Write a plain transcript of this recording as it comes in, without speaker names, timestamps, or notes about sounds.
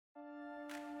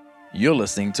You're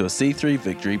listening to a C3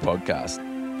 Victory podcast.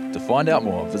 To find out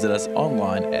more, visit us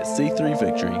online at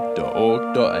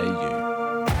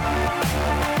c3victory.org.au.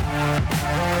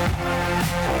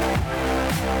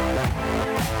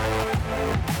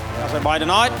 How's everybody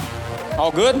tonight?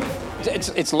 All good?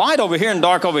 It's light over here and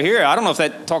dark over here. I don't know if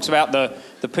that talks about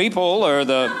the people or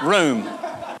the room.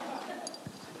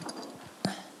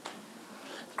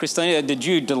 Christina, did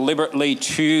you deliberately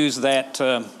choose that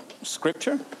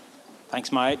scripture?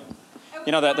 Thanks, mate.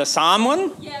 You know, the Psalm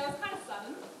one? Yeah, it was kind of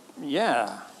sudden.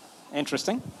 Yeah,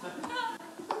 interesting.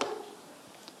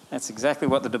 That's exactly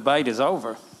what the debate is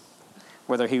over,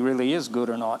 whether he really is good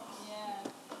or not.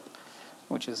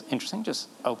 Which is interesting. Just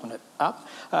open it up.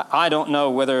 I don't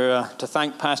know whether to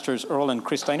thank Pastors Earl and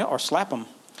Christina or slap them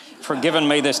for giving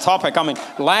me this topic. I mean,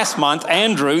 last month,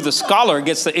 Andrew, the scholar,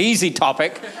 gets the easy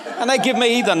topic, and they give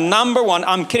me the number one.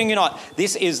 I'm kidding you not.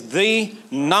 This is the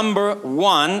number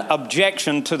one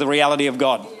objection to the reality of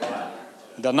God.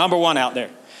 The number one out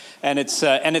there. And it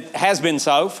has been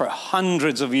so for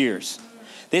hundreds of years.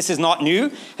 This is not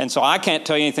new, and so I can't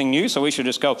tell you anything new, so we should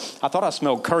just go, I thought I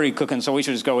smelled curry cooking, so we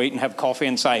should just go eat and have coffee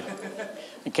and say,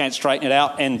 you can't straighten it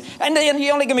out. And then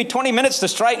you only give me 20 minutes to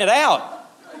straighten it out.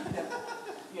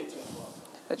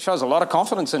 That shows a lot of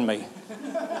confidence in me.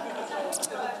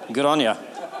 Good on you.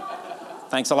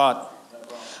 Thanks a lot.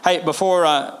 Hey, before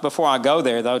I go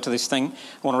there, though, to this thing,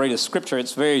 I want to read a scripture.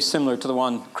 It's very similar to the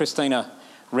one Christina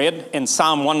read in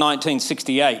Psalm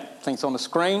 119:68. I think it's on the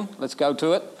screen. Let's go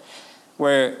to it.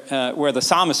 Where the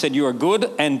psalmist said, you are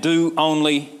good and do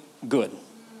only good.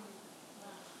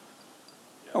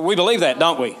 We believe that,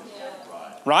 don't we?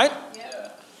 Right?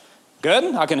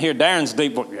 Good? I can hear Darren's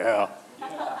deep voice. Yeah.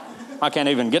 I can't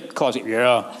even get close.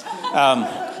 Yeah.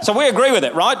 So we agree with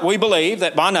it, right? We believe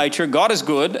that by nature God is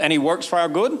good and he works for our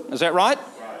good. Is that right?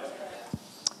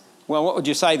 Well, what would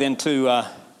you say then to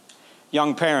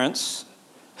young parents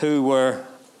who were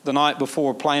the night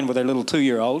before playing with their little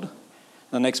 2-year-old?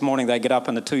 The next morning they get up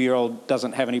and the 2-year-old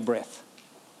doesn't have any breath.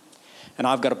 And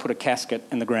I've got to put a casket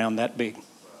in the ground that big.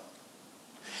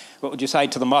 What would you say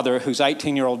to the mother whose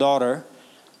 18-year-old daughter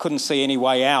couldn't see any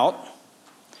way out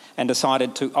and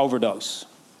decided to overdose?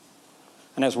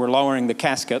 And as we're lowering the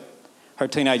casket, her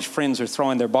teenage friends are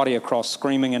throwing their body across,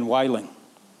 screaming and wailing.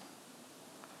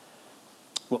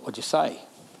 What would you say?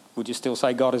 Would you still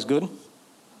say God is good?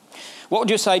 What would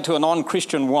you say to a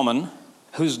non-Christian woman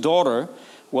whose daughter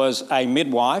was a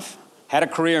midwife, had a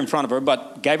career in front of her,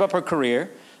 but gave up her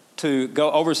career to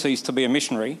go overseas to be a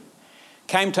missionary,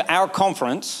 came to our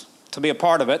conference to be a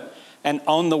part of it, and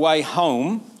on the way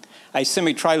home, a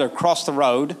semi-trailer crossed the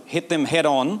road, hit them head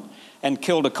on, and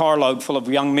killed a carload full of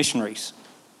young missionaries?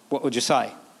 What would you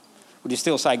say? Would you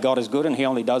still say God is good and he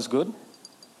only does good?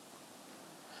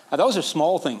 Now, those are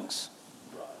small things.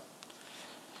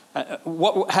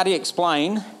 How do you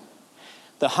explain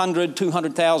the 100,000,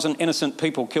 200,000 innocent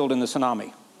people killed in the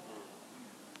tsunami?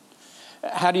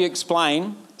 How do you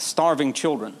explain starving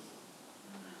children?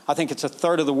 I think it's a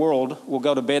third of the world will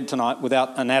go to bed tonight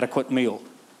without an adequate meal,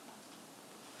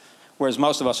 whereas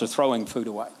most of us are throwing food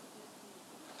away.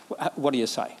 What do you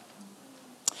say?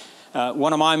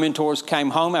 One of my mentors came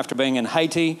home after being in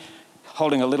Haiti,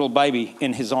 holding a little baby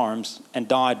in his arms, and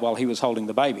died while he was holding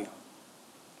the baby,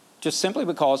 just simply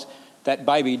because that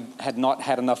baby had not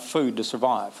had enough food to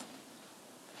survive.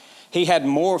 He had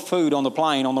more food on the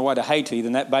plane on the way to Haiti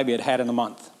than that baby had in a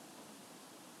month.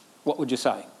 What would you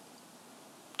say?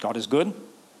 God is good?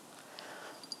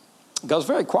 It goes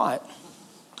very quiet.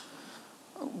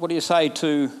 What do you say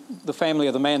to the family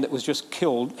of the man that was just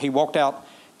killed? He walked out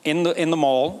in the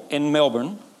mall in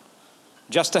Melbourne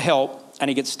just to help, and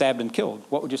he gets stabbed and killed.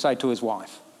 What would you say to his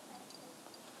wife?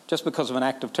 Just because of an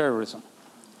act of terrorism.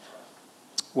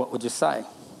 What would you say?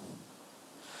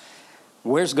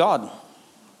 Where's God?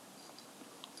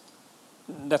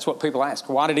 That's what people ask.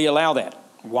 Why did he allow that?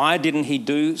 Why didn't he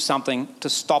do something to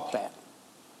stop that?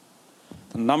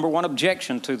 The number one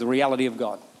objection to the reality of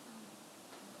God.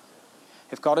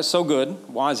 If God is so good,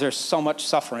 why is there so much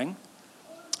suffering?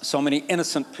 So many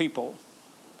innocent people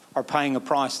are paying a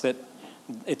price that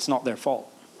it's not their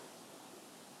fault.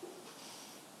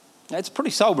 It's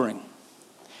pretty sobering,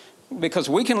 because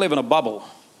we can live in a bubble.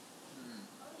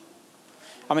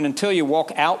 I mean, until you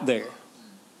walk out there.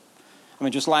 I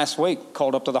mean, just last week,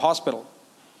 called up to the hospital.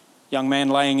 Young man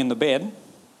laying in the bed.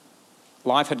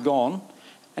 Life had gone,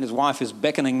 and his wife is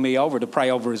beckoning me over to pray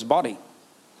over his body.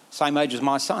 Same age as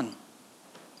my son.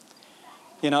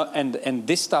 You know, and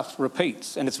this stuff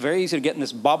repeats. And it's very easy to get in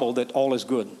this bubble that all is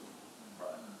good.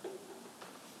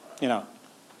 You know,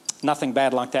 nothing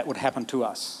bad like that would happen to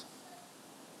us.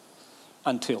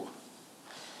 Until.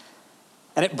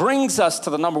 And it brings us to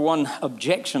the number one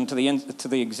objection to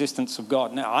the existence of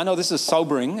God. Now, I know this is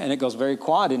sobering and it goes very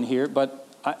quiet in here, but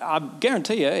I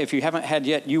guarantee you, if you haven't had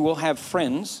yet, you will have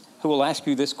friends who will ask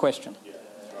you this question.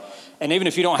 And even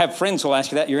if you don't have friends who will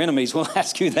ask you that, your enemies will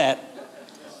ask you that.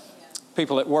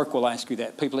 People at work will ask you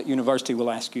that. People at university will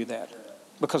ask you that.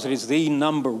 Because it is the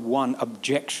number one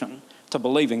objection to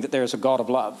believing that there is a God of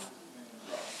love.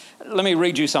 Let me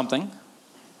read you something.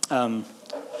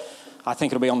 I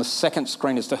think it'll be on the second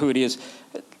screen as to who it is.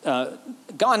 A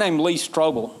guy named Lee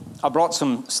Strobel. I brought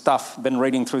some stuff, been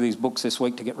reading through these books this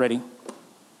week to get ready.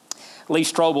 Lee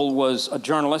Strobel was a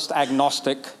journalist,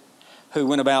 agnostic, who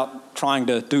went about trying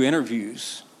to do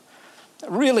interviews,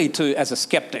 really as a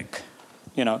skeptic,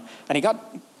 and he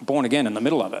got born again in the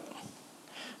middle of it.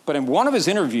 But in one of his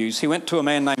interviews, he went to a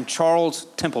man named Charles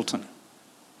Templeton.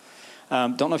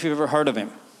 Don't know if you've ever heard of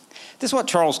him. This is what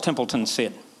Charles Templeton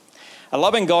said. A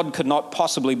loving God could not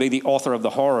possibly be the author of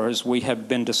the horrors we have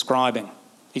been describing.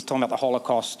 He's talking about the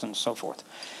Holocaust and so forth.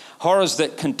 Horrors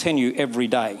that continue every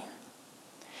day.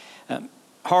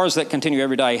 Horrors that continue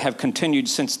every day have continued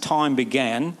since time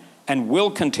began and will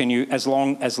continue as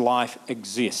long as life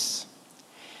exists.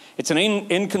 It's an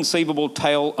inconceivable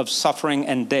tale of suffering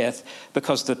and death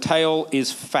because the tale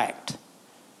is fact.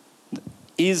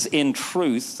 Is in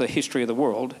truth the history of the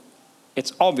world.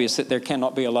 It's obvious that there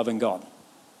cannot be a loving God.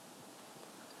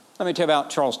 Let me tell you about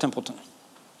Charles Templeton.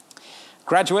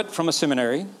 Graduate from a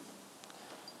seminary,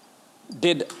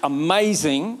 did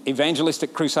amazing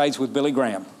evangelistic crusades with Billy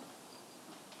Graham.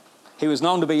 He was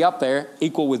known to be up there,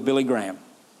 equal with Billy Graham.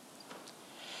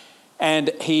 And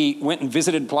he went and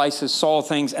visited places, saw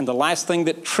things, and the last thing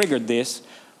that triggered this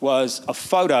was a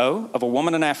photo of a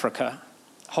woman in Africa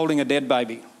holding a dead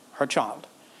baby, her child,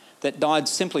 that died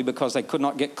simply because they could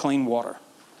not get clean water.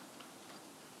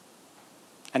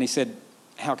 And he said,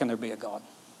 how can there be a God?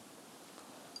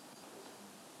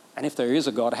 And if there is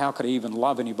a God, how could he even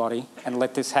love anybody and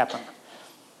let this happen?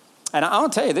 And I'll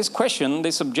tell you, this question,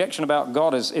 this objection about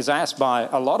God is asked by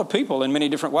a lot of people in many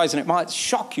different ways, and it might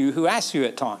shock you who ask you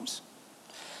at times.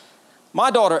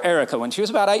 My daughter, Erica, when she was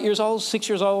about 8 years old, 6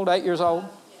 years old, 8 years old,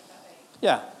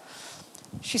 yeah,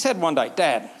 she said one day,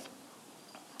 Dad,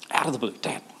 out of the blue,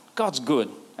 Dad, God's good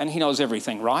and he knows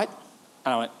everything, right?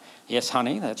 And I went, yes,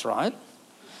 honey, that's right.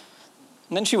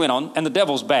 And then she went on, and the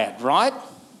devil's bad, right? And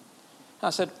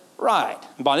I said, right.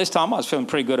 And by this time, I was feeling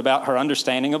pretty good about her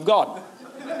understanding of God.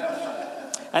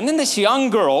 And then this young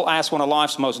girl asked one of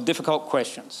life's most difficult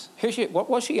questions. What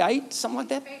was she, 8? Something like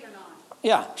that? 8 or 9.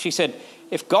 Yeah. She said,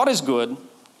 if God is good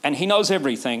and he knows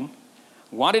everything,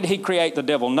 why did he create the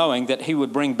devil knowing that he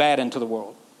would bring bad into the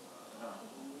world?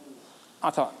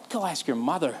 I thought, go ask your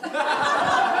mother.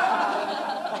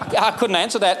 I couldn't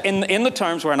answer that in the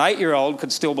terms where an 8-year-old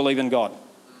could still believe in God.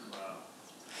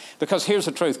 Because here's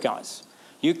the truth, guys.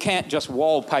 You can't just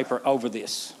wallpaper over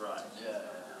this.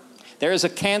 There is a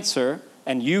cancer,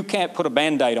 and you can't put a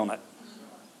Band-Aid on it.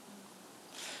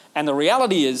 And the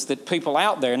reality is that people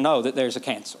out there know that there's a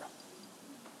cancer.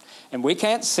 And we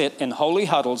can't sit in holy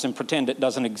huddles and pretend it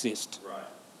doesn't exist.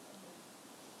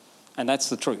 And that's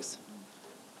the truth.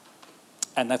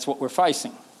 And that's what we're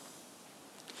facing.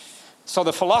 So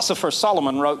the philosopher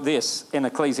Solomon wrote this in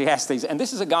Ecclesiastes, and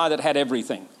this is a guy that had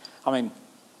everything. I mean,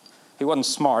 he wasn't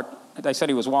smart. They said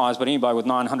he was wise, but anybody with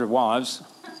 900 wives,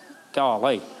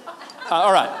 golly.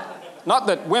 All right. Not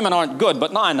that women aren't good,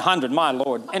 but 900, my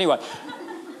Lord. Anyway,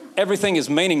 everything is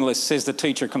meaningless, says the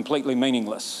teacher, completely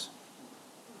meaningless.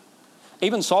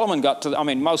 Even Solomon got to,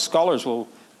 most scholars will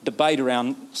debate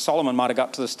around, Solomon might have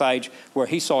got to the stage where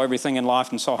he saw everything in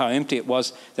life and saw how empty it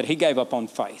was, that he gave up on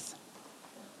faith.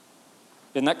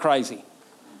 Isn't that crazy?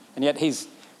 And yet he's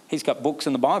got books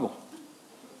in the Bible.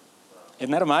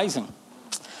 Isn't that amazing?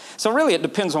 So really it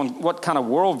depends on what kind of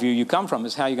worldview you come from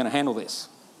is how you're going to handle this.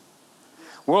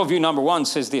 Worldview number 1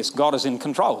 says this: God is in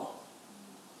control.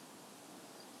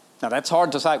 Now that's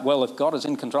hard to say, well, if God is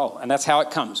in control, and that's how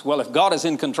it comes. Well, if God is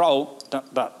in control, ...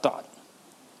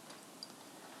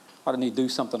 Why didn't he do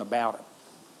something about it?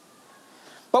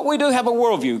 But we do have a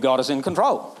worldview. God is in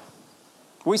control.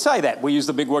 We say that. We use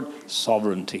the big word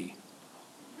sovereignty,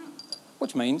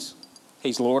 which means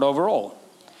he's Lord over all.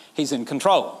 He's in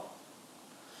control.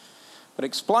 But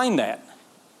explain that.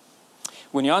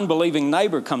 When your unbelieving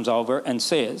neighbor comes over and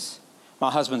says,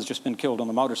 my husband's just been killed on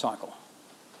a motorcycle,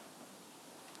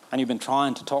 and you've been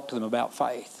trying to talk to them about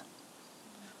faith,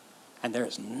 and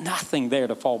there's nothing there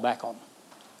to fall back on.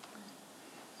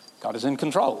 God is in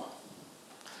control.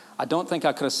 I don't think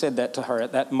I could have said that to her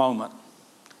at that moment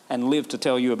and lived to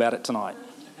tell you about it tonight.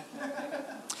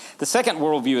 The second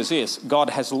worldview is this: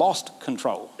 God has lost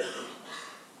control.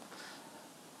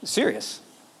 Serious.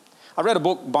 I read a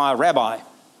book by a rabbi a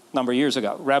number of years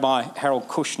ago, Rabbi Harold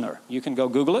Kushner. You can go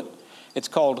Google it. It's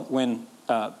called When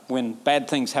Bad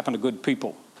Things Happen to Good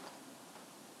People.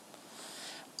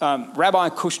 Rabbi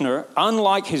Kushner,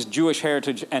 unlike his Jewish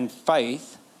heritage and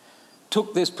faith,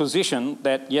 took this position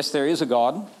that, yes, there is a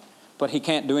God, but he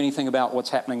can't do anything about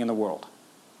what's happening in the world.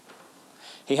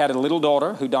 He had a little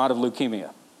daughter who died of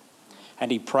leukemia.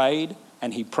 And he prayed,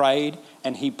 and he prayed,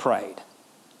 and he prayed.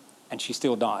 And she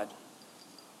still died.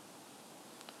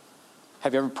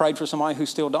 Have you ever prayed for somebody who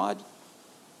still died?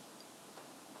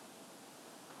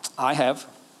 I have.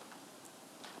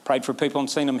 Prayed for people and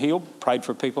seen them healed. Prayed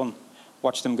for people and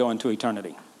watched them go into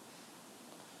eternity.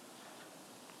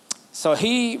 So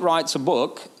he writes a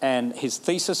book, and his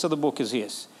thesis of the book is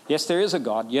this. Yes, there is a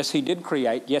God. Yes, he did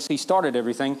create. Yes, he started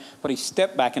everything. But he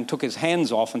stepped back and took his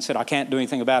hands off and said, I can't do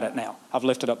anything about it now. I've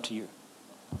left it up to you.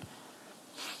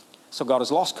 So God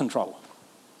has lost control.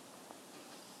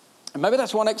 And maybe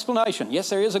that's one explanation. Yes,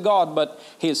 there is a God, but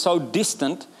he is so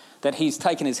distant that he's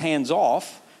taken his hands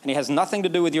off and he has nothing to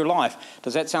do with your life.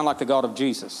 Does that sound like the God of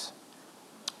Jesus?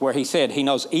 Where he said he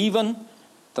knows even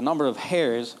the number of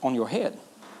hairs on your head.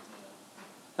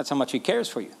 That's how much he cares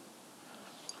for you.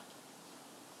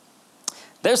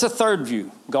 There's a third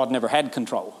view. God never had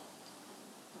control.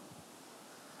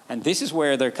 And this is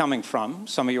where they're coming from,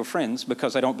 some of your friends,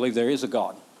 because they don't believe there is a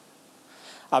God.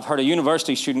 I've heard a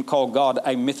university student call God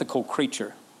a mythical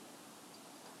creature.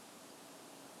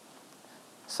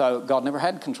 So God never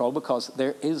had control because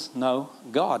there is no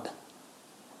God.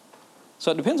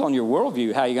 So it depends on your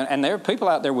worldview, how you're going. And there are people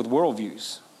out there with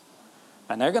worldviews.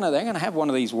 And they're going to have one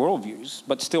of these worldviews,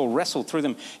 but still wrestle through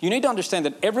them. You need to understand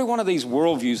that every one of these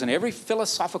worldviews and every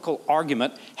philosophical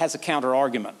argument has a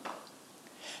counter-argument.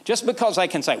 Just because they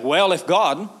can say, well, if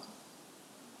God...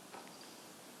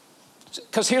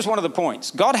 Because here's one of the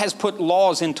points. God has put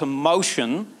laws into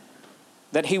motion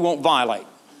that he won't violate.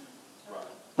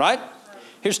 Right?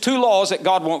 Here's two laws that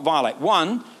God won't violate.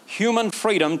 One, human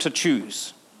freedom to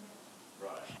choose.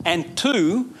 And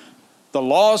two, the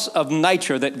laws of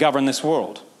nature that govern this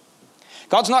world.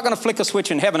 God's not going to flick a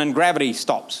switch in heaven and gravity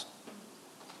stops.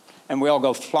 And we all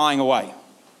go flying away.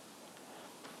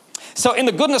 So in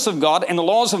the goodness of God and the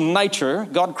laws of nature,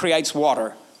 God creates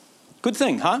water. Good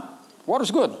thing, huh?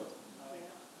 Water's good.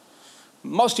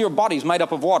 Most of your body's made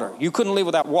up of water. You couldn't live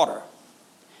without water.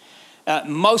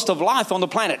 Most of life on the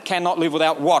planet cannot live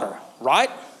without water, right?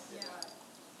 Yeah.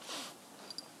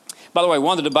 By the way,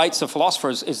 one of the debates of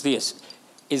philosophers is this.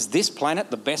 Is this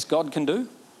planet the best God can do?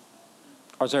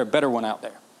 Or is there a better one out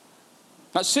there?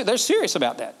 Now, they're serious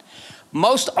about that.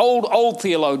 Most old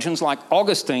theologians like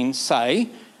Augustine say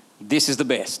this is the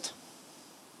best.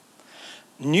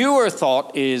 Newer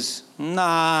thought is,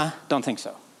 nah, don't think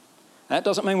so. That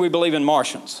doesn't mean we believe in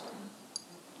Martians.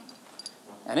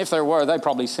 And if there were, they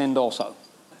probably sinned also.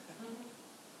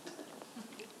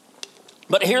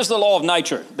 But here's the law of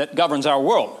nature that governs our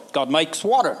world. God makes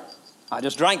water. I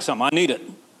just drank some. I need it.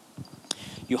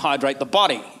 You hydrate the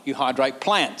body. You hydrate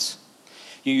plants.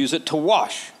 You use it to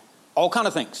wash. All kind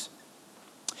of things.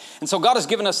 And so God has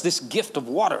given us this gift of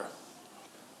water.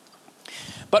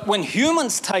 But when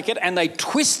humans take it and they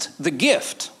twist the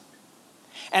gift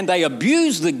and they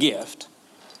abuse the gift,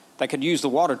 they could use the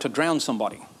water to drown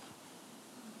somebody.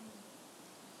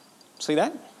 See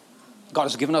that? God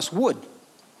has given us wood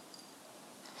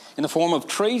in the form of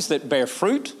trees that bear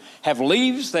fruit, have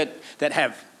leaves that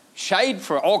have shade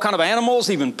for all kind of animals,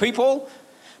 even people.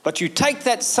 But you take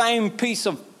that same piece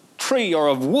of tree or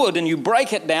of wood and you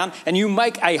break it down and you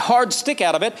make a hard stick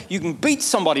out of it, you can beat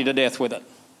somebody to death with it.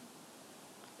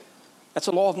 That's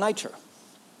a law of nature.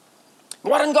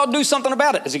 Why didn't God do something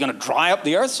about it? Is he going to dry up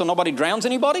the earth so nobody drowns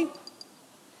anybody?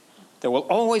 There will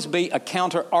always be a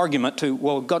counter argument to,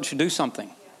 well, God should do something.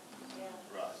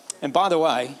 And by the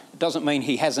way, it doesn't mean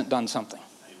he hasn't done something.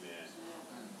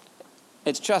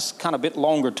 It's just kind of a bit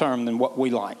longer term than what we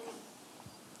like.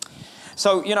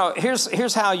 So,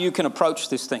 here's how you can approach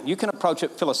this thing. You can approach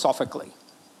it philosophically.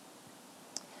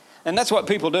 And that's what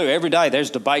people do. Every day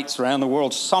there's debates around the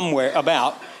world somewhere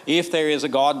about if there is a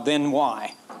God, then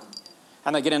why?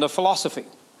 And they get into philosophy.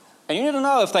 And you need to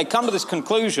know if they come to this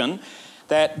conclusion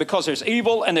that because there's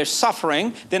evil and there's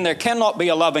suffering, then there cannot be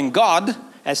a loving God,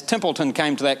 as Templeton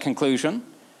came to that conclusion,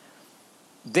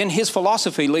 then his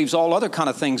philosophy leaves all other kind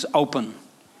of things open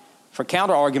for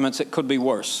counter-arguments that could be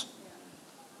worse.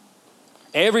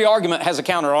 Every argument has a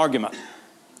counter-argument.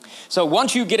 So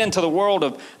once you get into the world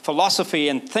of philosophy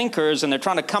and thinkers and they're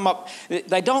trying to come up,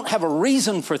 they don't have a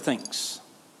reason for things.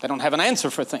 They don't have an answer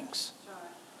for things.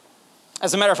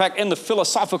 As a matter of fact, in the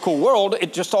philosophical world,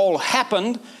 it just all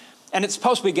happened And it's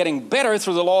supposed to be getting better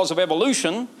through the laws of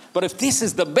evolution. But if this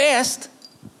is the best,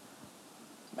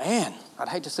 man, I'd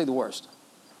hate to see the worst.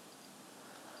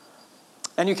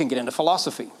 And you can get into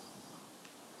philosophy.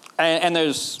 And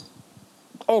there's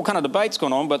all kind of debates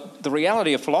going on, but the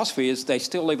reality of philosophy is they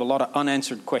still leave a lot of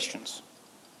unanswered questions.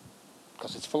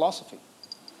 Because it's philosophy.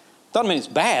 Doesn't mean it's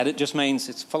bad, it just means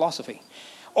it's philosophy.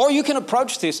 Or you can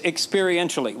approach this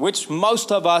experientially, which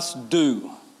most of us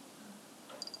do.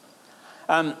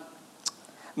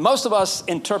 Most of us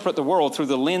interpret the world through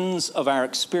the lens of our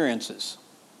experiences.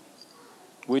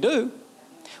 We do.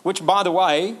 Which, by the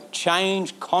way,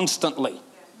 change constantly.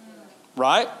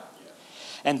 Right?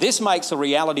 And this makes the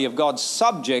reality of God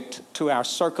subject to our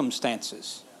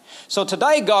circumstances. So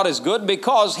today God is good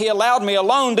because He allowed me a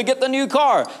loan to get the new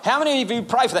car. How many of you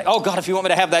pray for that? Oh God, if you want me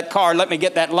to have that car, let me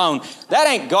get that loan. That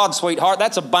ain't God, sweetheart.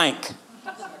 That's a bank.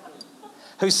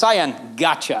 Who's saying,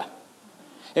 gotcha.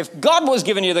 If God was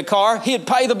giving you the car, He'd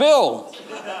pay the bill.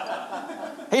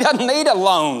 He doesn't need a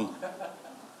loan.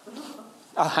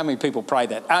 Oh, how many people pray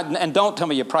that? And don't tell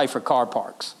me you pray for car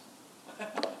parks.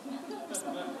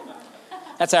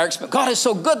 That's our experience. God is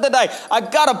so good today. I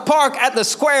got to park at the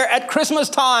square at Christmas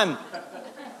time.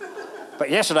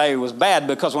 But yesterday was bad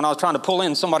because when I was trying to pull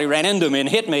in, somebody ran into me and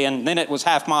hit me, and then it was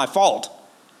half my fault.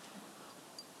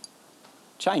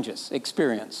 Changes,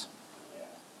 experience.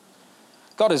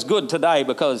 God is good today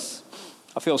because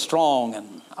I feel strong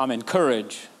and I'm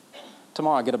encouraged.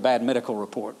 Tomorrow I get a bad medical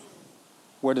report.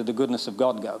 Where did the goodness of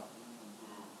God go?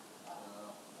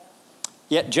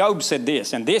 Yet Job said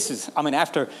this, and this is,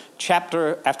 after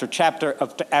chapter after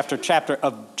chapter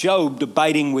of Job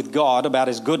debating with God about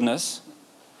his goodness,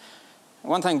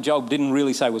 one thing Job didn't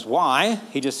really say was why.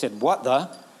 He just said, what the?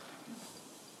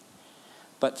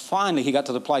 But finally he got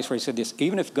to the place where he said this,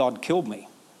 even if God killed me,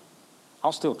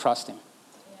 I'll still trust Him.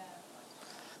 Yeah.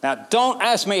 Now, don't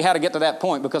ask me how to get to that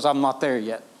point because I'm not there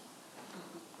yet.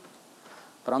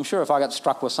 But I'm sure if I got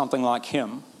struck with something like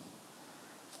him,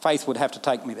 faith would have to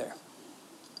take me there.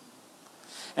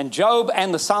 And Job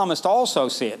and the psalmist also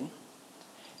said,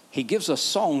 he gives us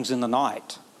songs in the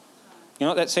night. You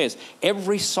know what that says?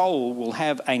 Every soul will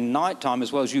have a nighttime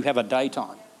as well as you have a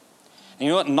daytime. And you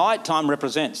know what nighttime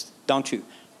represents, don't you?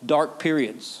 Dark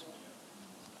periods.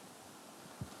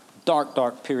 Dark,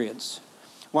 dark periods.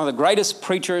 One of the greatest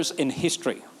preachers in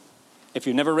history. If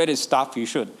you've never read his stuff, you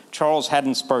should. Charles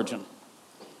Haddon Spurgeon.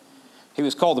 He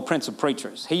was called the Prince of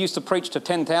Preachers. He used to preach to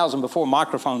 10,000 before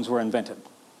microphones were invented.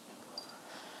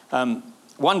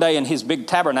 One day in his big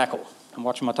tabernacle, I'm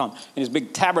watching my time, in his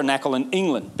big tabernacle in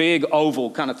England, big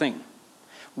oval kind of thing,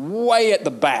 way at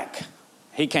the back,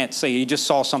 he can't see, he just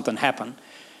saw something happen.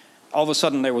 All of a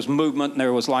sudden there was movement and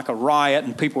there was like a riot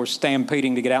and people were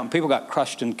stampeding to get out and people got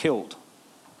crushed and killed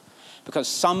because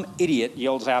some idiot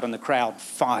yells out in the crowd,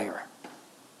 fire.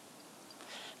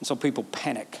 And so people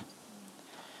panic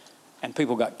and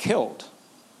people got killed.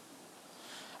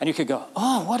 And you could go,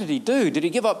 oh, what did he do? Did he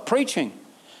give up preaching?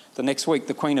 The next week,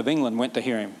 the Queen of England went to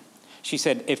hear him. She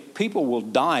said, if people will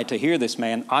die to hear this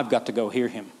man, I've got to go hear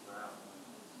him.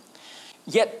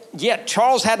 Yet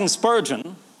Charles Haddon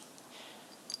Spurgeon,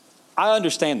 I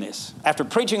understand this, after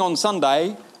preaching on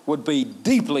Sunday, would be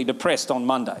deeply depressed on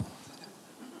Monday.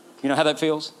 You know how that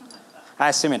feels? I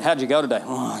asked him, how'd you go today?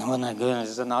 Oh, it wasn't that good. I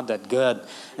said, not that good.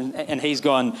 And he's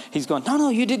going, no,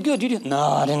 you did good. You did. No,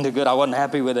 I didn't do good. I wasn't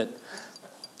happy with it.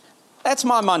 That's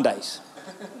my Mondays.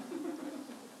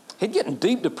 He'd get in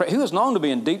deep depression. He was known to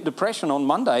be in deep depression on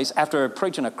Mondays after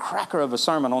preaching a cracker of a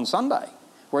sermon on Sunday,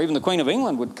 where even the Queen of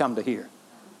England would come to hear.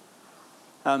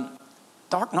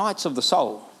 Dark nights of the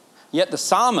soul. Yet the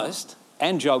psalmist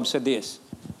and Job said this,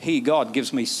 He, God,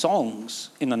 gives me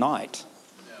songs in the night.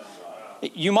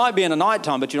 You might be in the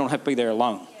nighttime, but you don't have to be there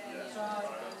alone.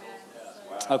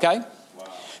 Okay?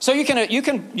 So you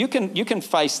can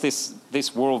face this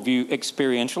worldview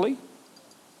experientially,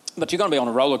 but you're going to be on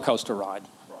a roller coaster ride.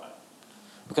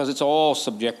 Because it's all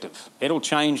subjective. It'll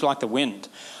change like the wind.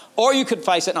 Or you could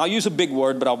face it, and I'll use a big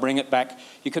word, but I'll bring it back.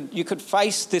 You could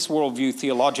face this worldview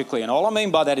theologically, and all I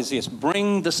mean by that is this: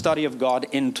 bring the study of God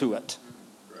into it.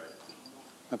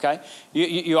 Okay?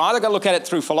 You either got to look at it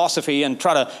through philosophy and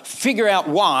try to figure out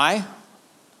why,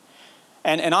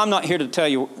 and I'm not here to tell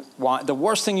you why. The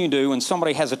worst thing you do when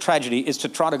somebody has a tragedy is to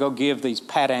try to go give these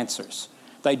pat answers.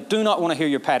 They do not want to hear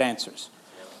your pat answers.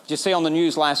 Did you see on the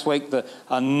news last week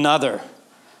another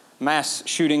mass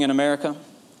shooting in America?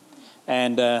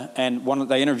 And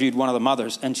they interviewed one of the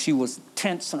mothers, and she was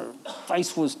tense, and her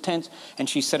face was tense, and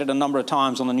she said it a number of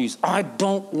times on the news, I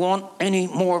don't want any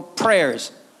more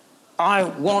prayers. I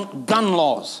want gun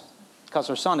laws, because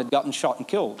her son had gotten shot and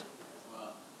killed.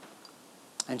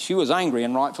 And she was angry,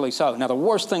 and rightfully so. Now, the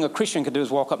worst thing a Christian could do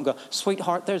is walk up and go,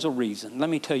 sweetheart, there's a reason. Let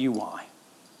me tell you why.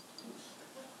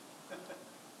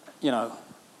 You know,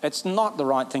 it's not the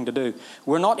right thing to do.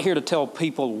 We're not here to tell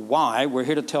people why. We're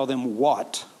here to tell them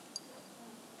what.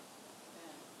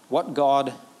 What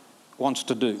God wants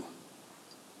to do.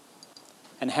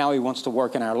 And how He wants to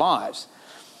work in our lives.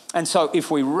 And so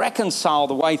if we reconcile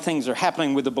the way things are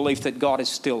happening with the belief that God is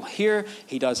still here,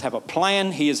 He does have a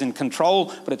plan, He is in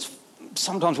control, but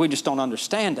sometimes we just don't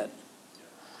understand it.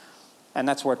 And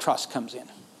that's where trust comes in.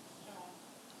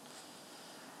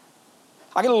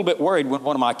 I get a little bit worried when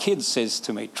one of my kids says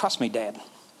to me, "Trust me, Dad."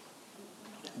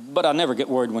 But I never get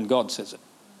worried when God says it.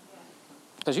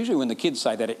 Because usually when the kids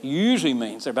say that, it usually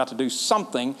means they're about to do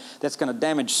something that's going to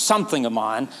damage something of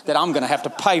mine that I'm going to have to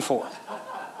pay for.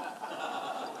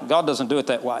 God doesn't do it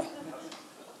that way.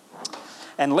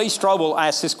 And Lee Strobel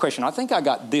asked this question. I think I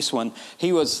got this one.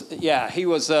 He was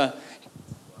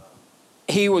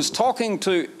talking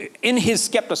to, in his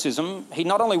skepticism, he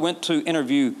not only went to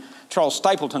interview Charles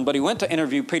Stapleton, but he went to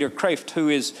interview Peter Kreeft, who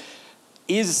is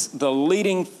the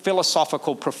leading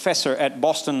philosophical professor at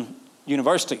Boston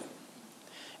University,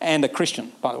 and a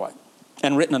Christian, by the way,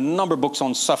 and written a number of books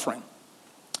on suffering.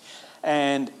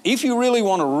 And if you really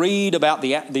want to read about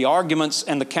the arguments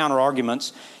and the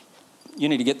counter-arguments, you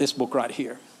need to get this book right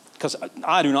here. Because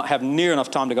I do not have near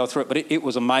enough time to go through it, but it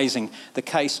was amazing. The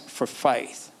Case for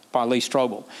Faith by Lee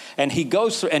Strobel. And he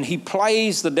goes through and he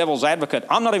plays the devil's advocate.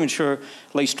 I'm not even sure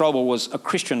Lee Strobel was a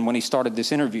Christian when he started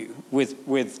this interview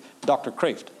with Dr.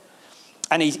 Kreeft.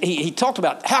 And he talked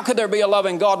about how could there be a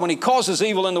loving God when He causes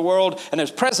evil in the world and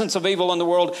there's presence of evil in the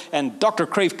world. And Dr.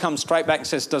 Kreeft comes straight back and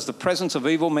says, does the presence of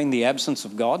evil mean the absence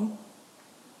of God?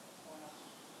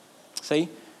 See?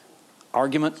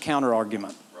 Argument,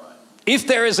 counter-argument. Right. If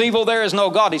there is evil, there is no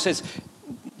God. He says,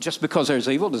 just because there's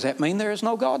evil, does that mean there is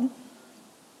no God?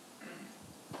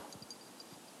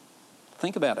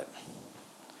 Think about it.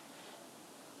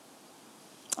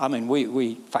 I mean,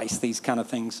 we face these kind of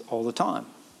things all the time.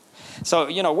 So,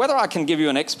 you know, whether I can give you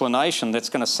an explanation that's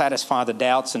going to satisfy the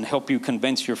doubts and help you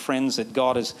convince your friends that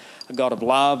God is a God of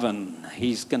love and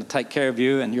He's going to take care of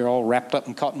you and you're all wrapped up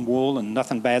in cotton wool and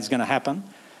nothing bad's going to happen.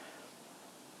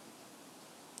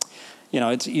 You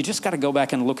know, you just got to go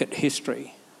back and look at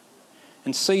history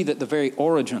and see that the very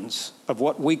origins of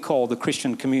what we call the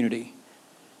Christian community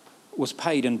was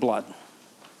paid in blood.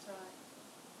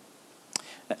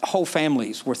 Whole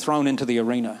families were thrown into the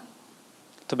arena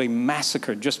to be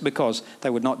massacred just because they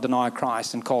would not deny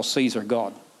Christ and call Caesar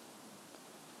God.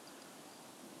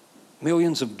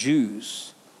 Millions of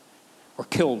Jews were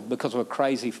killed because of a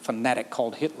crazy fanatic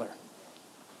called Hitler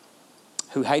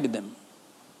who hated them,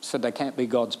 said they can't be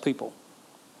God's people.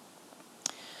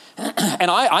 And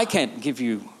I can't give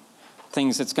you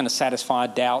things that's going to satisfy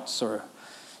doubts or,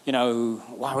 you know,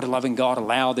 why would a loving God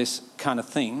allow this kind of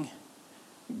thing?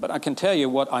 But I can tell you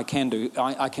what I can do.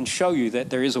 I can show you that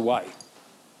there is a way.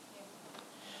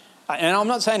 And I'm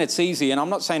not saying it's easy, and I'm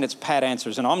not saying it's pat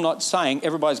answers, and I'm not saying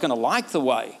everybody's going to like the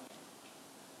way.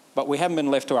 But we haven't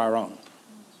been left to our own.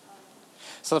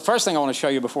 So the first thing I want to show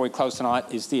you before we close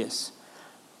tonight is this.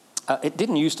 It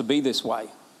didn't used to be this way.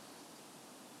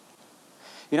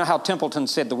 You know how Templeton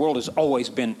said the world has always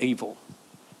been evil.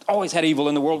 Always had evil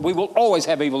in the world. We will always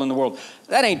have evil in the world.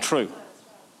 That ain't true.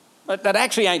 That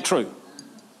actually ain't true.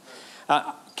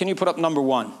 Can you put up number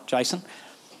 1, Jason?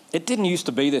 It didn't used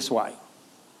to be this way.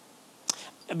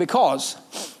 Because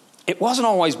it wasn't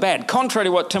always bad. Contrary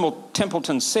to what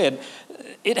Templeton said,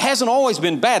 it hasn't always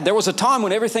been bad. There was a time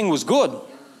when everything was good.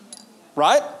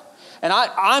 Right? And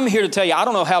I'm here to tell you, I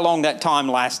don't know how long that time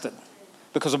lasted.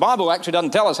 Because the Bible actually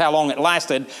doesn't tell us how long it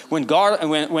lasted when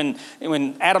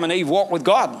Adam and Eve walked with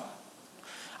God.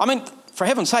 I mean, for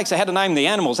heaven's sakes, they had to name the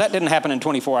animals. That didn't happen in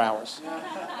 24 hours.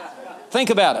 Think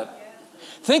about it.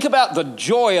 Think about the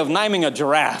joy of naming a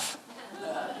giraffe.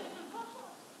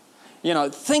 You know,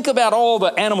 think about all the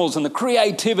animals and the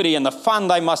creativity and the fun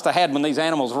they must have had when these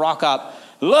animals rock up.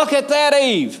 Look at that,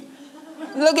 Eve.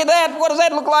 Look at that. What does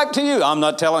that look like to you? I'm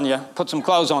not telling you. Put some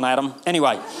clothes on, Adam.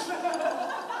 Anyway.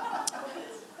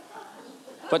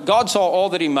 But God saw all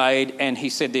that He made and He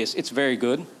said this, it's very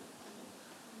good.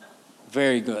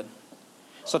 Very good.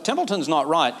 So Templeton's not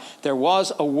right. There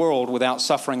was a world without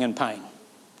suffering and pain.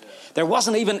 There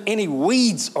wasn't even any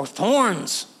weeds or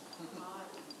thorns.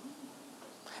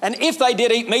 And if they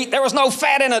did eat meat, there was no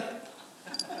fat in it.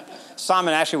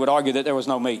 Simon Ashley would argue that there was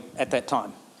no meat at that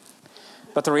time.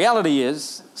 But the reality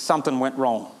is something went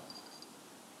wrong.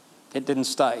 It didn't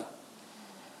stay.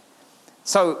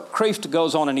 So Kreeft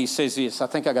goes on and he says this. I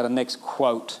think I got a next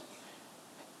quote.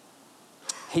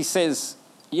 He says,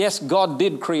 Yes, God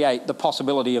did create the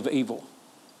possibility of evil.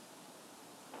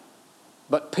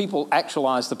 But people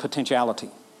actualize the potentiality.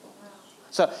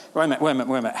 So, wait a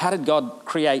minute. How did God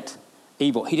create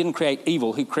evil? He didn't create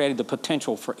evil. He created the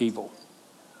potential for evil.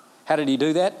 How did he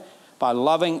do that? By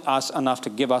loving us enough to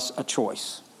give us a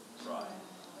choice. Right.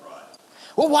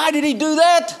 Well, why did he do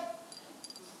that?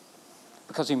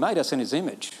 Because he made us in his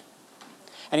image.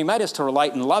 And he made us to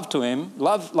relate and love to him,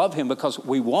 love him because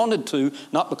we wanted to,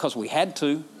 not because we had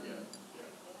to.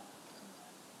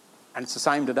 And it's the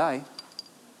same today.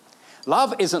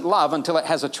 Love isn't love until it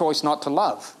has a choice not to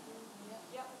love.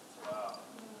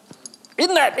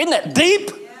 Isn't that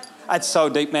deep? That's so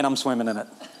deep, man, I'm swimming in it.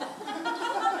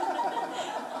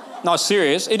 No,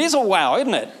 serious. It is a wow,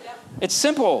 isn't it? It's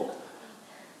simple.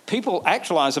 People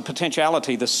actualize a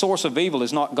potentiality. The source of evil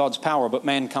is not God's power, but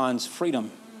mankind's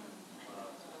freedom.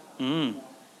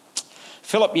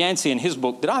 Philip Yancey in his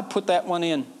book, did I put that one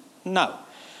in? No.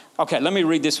 Okay, let me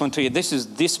read this one to you. This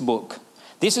is this book.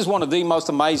 This is one of the most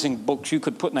amazing books you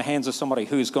could put in the hands of somebody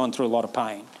who's gone through a lot of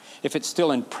pain. If it's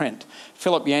still in print.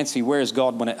 Philip Yancey, Where is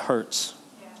God When It Hurts?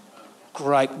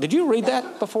 Great. Did you read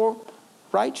that before,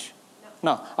 Rach?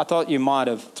 No, I thought you might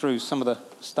have through some of the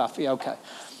stuff. Yeah, okay.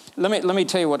 Let me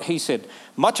tell you what he said.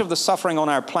 Much of the suffering on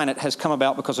our planet has come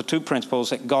about because of two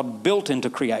principles that God built into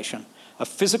creation. A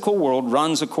physical world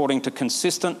runs according to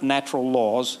consistent natural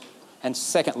laws, and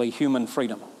secondly, human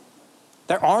freedom.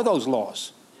 There are those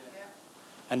laws.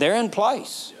 And they're in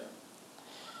place.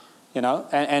 You know,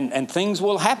 and things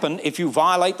will happen if you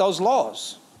violate those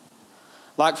laws.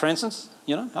 Like, for instance,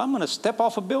 you know, I'm going to step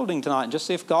off a building tonight and just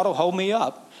see if God will hold me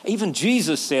up. Even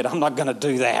Jesus said, I'm not going to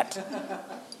do that.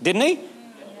 Didn't he?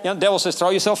 You know, the devil says,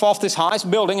 throw yourself off this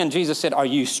highest building. And Jesus said, are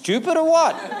you stupid or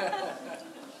what?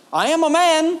 I am a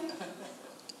man.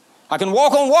 I can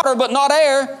walk on water, but not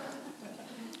air.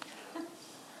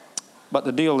 But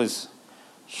the deal is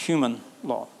human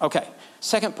law. Okay.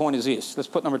 Second point is this. Let's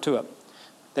put number 2 up.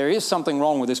 There is something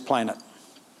wrong with this planet.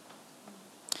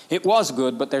 It was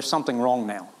good, but there's something wrong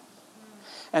now.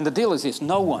 And the deal is this.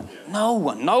 No one,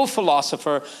 no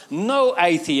philosopher, no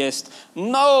atheist,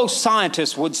 no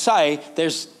scientist would say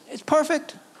it's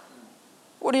perfect.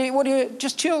 What do you,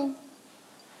 just chill.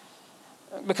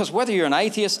 Because whether you're an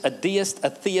atheist, a deist, a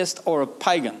theist, or a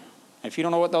pagan, if you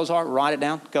don't know what those are, write it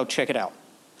down, go check it out.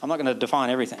 I'm not going to define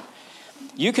everything.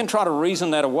 You can try to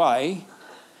reason that away,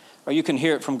 or you can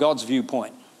hear it from God's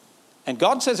viewpoint. And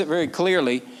God says it very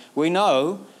clearly. We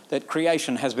know that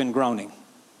creation has been groaning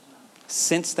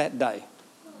since that day.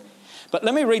 But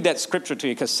let me read that scripture to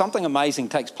you because something amazing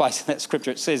takes place in that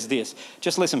scripture. It says this.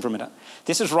 Just listen for a minute.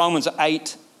 This is Romans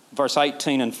 8, verse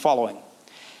 18 and following.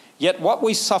 Yet what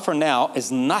we suffer now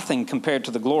is nothing compared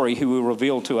to the glory He will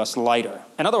reveal to us later.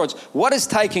 In other words, what is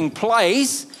taking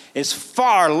place is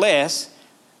far less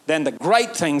than the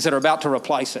great things that are about to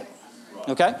replace it.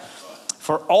 Okay?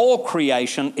 For all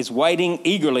creation is waiting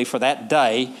eagerly for that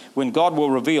day when God will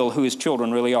reveal who His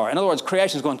children really are. In other words,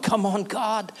 creation is going, come on,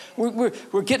 God, we're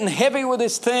getting heavy with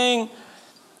this thing.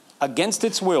 Against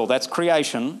its will, that's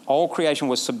creation. All creation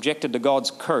was subjected to God's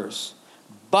curse.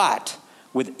 But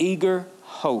with eager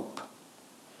hope,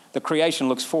 the creation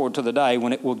looks forward to the day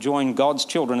when it will join God's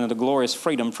children in the glorious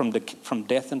freedom from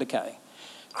death and decay.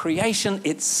 Creation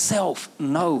itself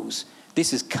knows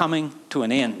this is coming to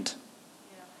an end.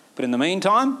 But in the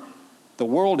meantime, the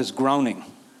world is groaning.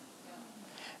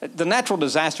 The natural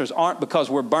disasters aren't because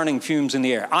we're burning fumes in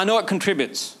the air. I know it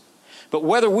contributes. But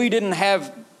whether we didn't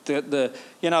have the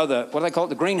what do they call it,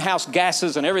 the greenhouse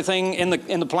gases and everything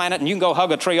in the planet, and you can go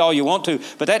hug a tree all you want to,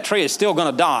 but that tree is still going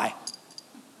to die.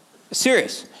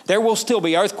 Serious. There will still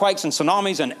be earthquakes and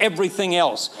tsunamis and everything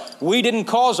else. We didn't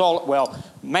cause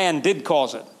man did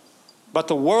cause it. But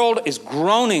the world is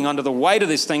groaning under the weight of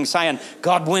this thing, saying,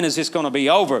 God, when is this going to be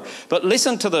over? But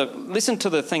listen to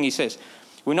the thing he says.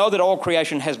 We know that all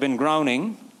creation has been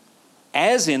groaning,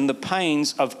 as in the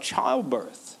pains of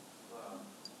childbirth.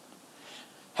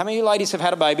 How many of you ladies have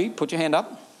had a baby? Put your hand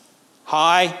up.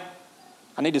 Hi.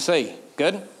 I need to see.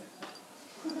 Good.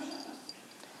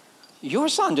 Your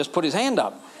son just put his hand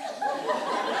up.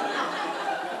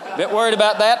 Bit worried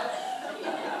about that?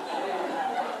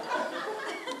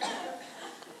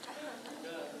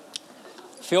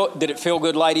 Did it feel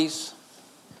good, ladies?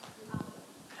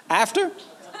 After?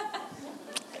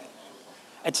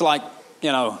 It's like,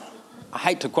 I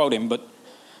hate to quote him, but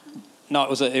no,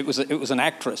 it was an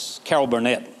actress, Carol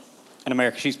Burnett, in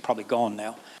America. She's probably gone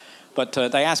now. But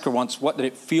they asked her once, what did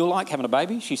it feel like having a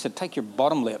baby? She said, take your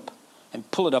bottom lip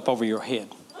and pull it up over your head.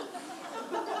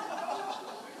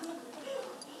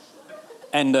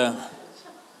 And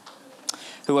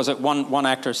who was it? One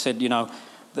actor said,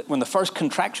 that when the first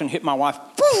contraction hit my wife,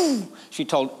 whoo, she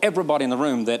told everybody in the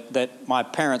room that my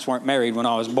parents weren't married when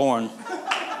I was born.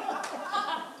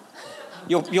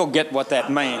 You'll get what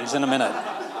that means in a minute.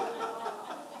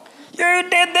 You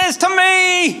did this to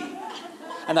me!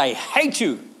 And they hate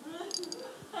you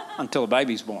until a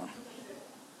baby's born.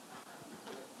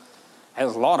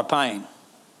 There's a lot of pain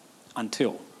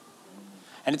until.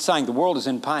 And it's saying the world is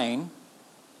in pain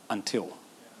until.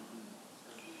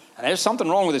 And there's something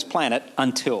wrong with this planet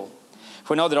until. If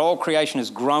we know that all creation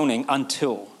is groaning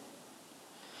until.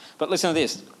 But listen to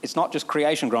this. It's not just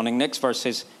creation groaning. Next verse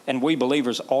says, and we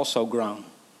believers also groan.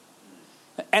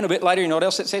 And a bit later, you know what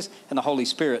else it says? And the Holy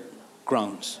Spirit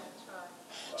groans.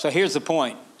 So here's the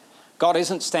point. God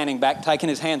isn't standing back, taking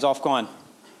his hands off, going,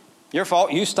 your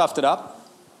fault, you stuffed it up.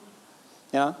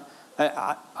 You know,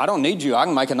 I don't need you. I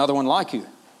can make another one like you.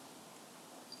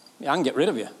 I can get rid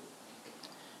of you.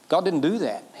 God didn't do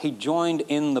that. He joined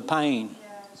in the pain.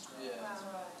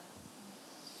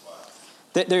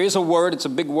 There is a word, it's a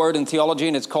big word in theology,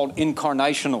 and it's called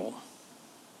incarnational.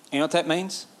 You know what that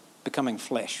means? Becoming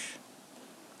flesh.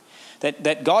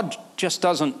 That God just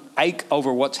doesn't ache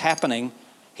over what's happening.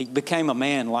 He became a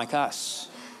man like us,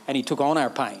 and he took on our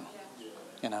pain.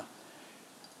 You know.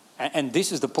 And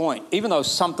this is the point. Even though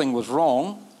something was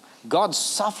wrong, God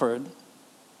suffered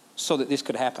so that this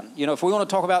could happen. You know, if we want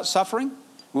to talk about suffering,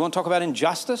 we want to talk about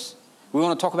injustice, we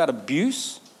want to talk about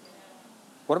abuse,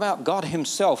 what about God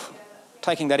himself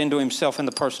taking that into himself in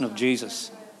the person of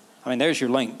Jesus? I mean, there's your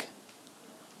link.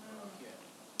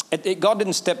 God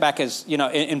didn't step back as, you know,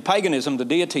 in paganism, the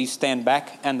deities stand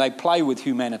back and they play with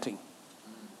humanity.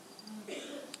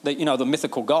 You know, the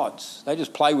mythical gods, they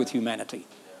just play with humanity.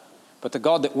 But the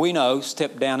God that we know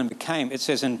stepped down and became, it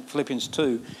says in Philippians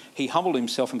 2, he humbled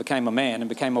himself and became a man and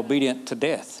became obedient to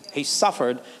death. He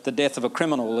suffered the death of a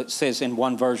criminal, it says in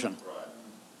one version.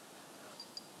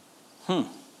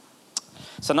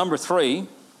 So number 3,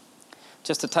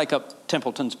 just to take up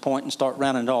Templeton's point and start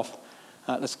rounding it off,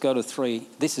 let's go to 3.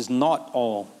 This is not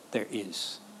all there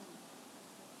is.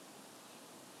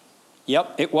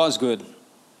 Yep, it was good.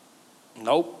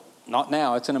 Nope, not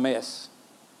now. It's in a mess.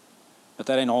 But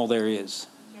that ain't all there is.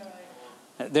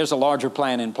 There's a larger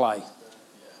plan in play.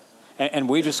 And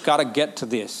we just got to get to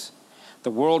this.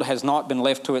 The world has not been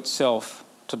left to itself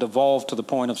to devolve to the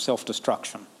point of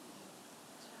self-destruction.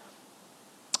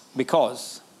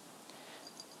 Because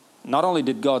not only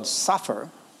did God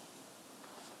suffer,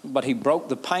 but he broke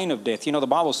the pain of death. You know, the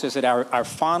Bible says that our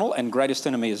final and greatest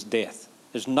enemy is death.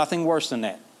 There's nothing worse than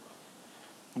that.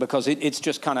 Because it's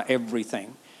just kind of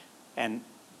everything. And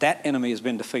that enemy has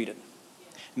been defeated.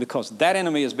 And because that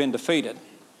enemy has been defeated,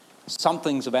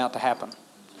 something's about to happen.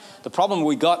 The problem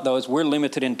we got, though, is we're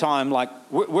limited in time. Like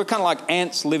we're kind of like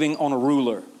ants living on a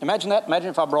ruler. Imagine that. Imagine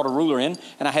if I brought a ruler in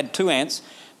and I had 2 ants,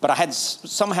 but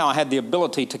somehow I had the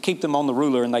ability to keep them on the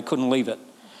ruler and they couldn't leave it.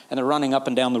 And they're running up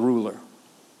and down the ruler.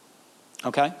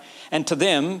 Okay? And to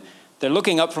them, they're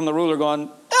looking up from the ruler going,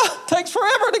 it takes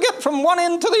forever to get from one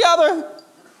end to the other.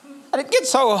 And it gets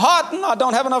so hot and I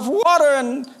don't have enough water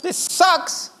and this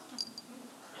sucks.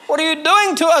 What are you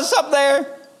doing to us up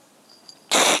there?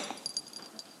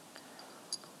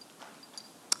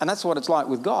 And that's what it's like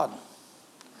with God.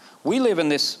 We live in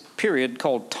this period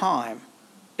called time.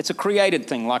 It's a created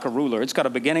thing like a ruler. It's got a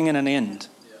beginning and an end.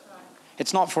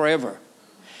 It's not forever.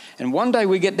 And one day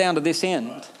we get down to this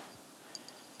end.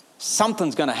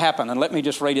 Something's going to happen. And let me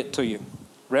just read it to you.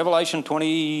 Revelation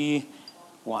 21.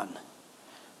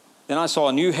 Then I saw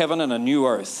a new heaven and a new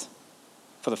earth.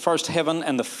 For the first heaven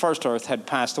and the first earth had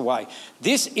passed away.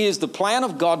 This is the plan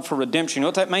of God for redemption. You know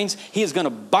what that means? He is going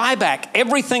to buy back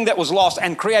everything that was lost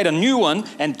and create a new one,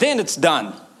 and then it's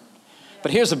done.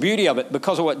 But here's the beauty of it.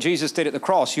 Because of what Jesus did at the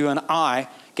cross, you and I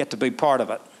get to be part of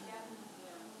it.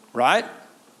 Right?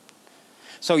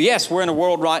 So yes, we're in a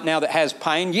world right now that has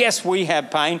pain. Yes, we have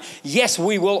pain. Yes,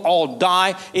 we will all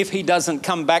die if he doesn't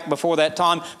come back before that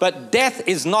time. But death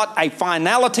is not a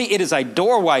finality. It is a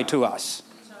doorway to us.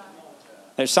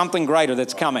 There's something greater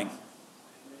that's coming.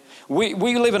 We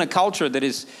live in a culture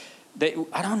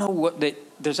I don't know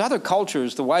there's other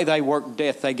cultures, the way they work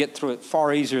death, they get through it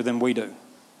far easier than we do.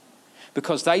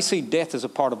 Because they see death as a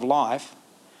part of life,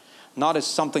 not as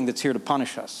something that's here to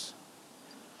punish us.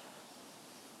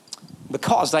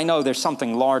 Because they know there's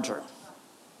something larger.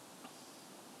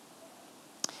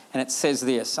 And it says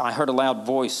this, I heard a loud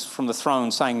voice from the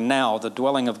throne saying, now the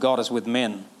dwelling of God is with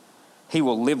men. He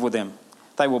will live with them.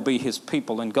 They will be his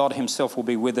people, and God himself will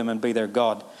be with them and be their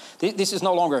God. This is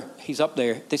no longer, he's up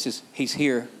there. This is, he's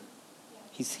here.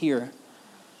 He's here.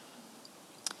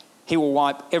 He will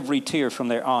wipe every tear from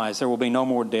their eyes. There will be no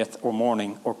more death or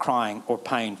mourning or crying or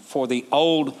pain, for the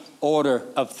old order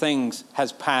of things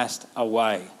has passed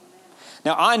away.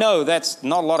 Now, I know that's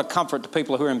not a lot of comfort to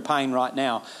people who are in pain right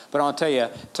now, but I'll tell you,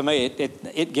 to me,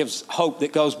 it gives hope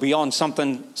that goes beyond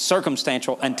something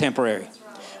circumstantial and temporary.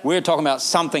 We're talking about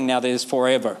something now that is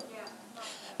forever,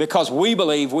 because we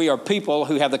believe we are people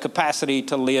who have the capacity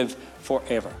to live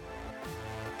forever.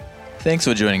 Thanks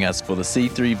for joining us for the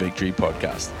C3 Victory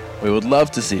podcast. We would love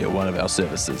to see you at one of our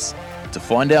services. To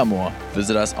find out more,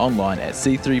 visit us online at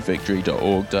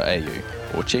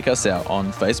c3victory.org.au or check us out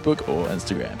on Facebook or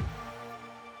Instagram.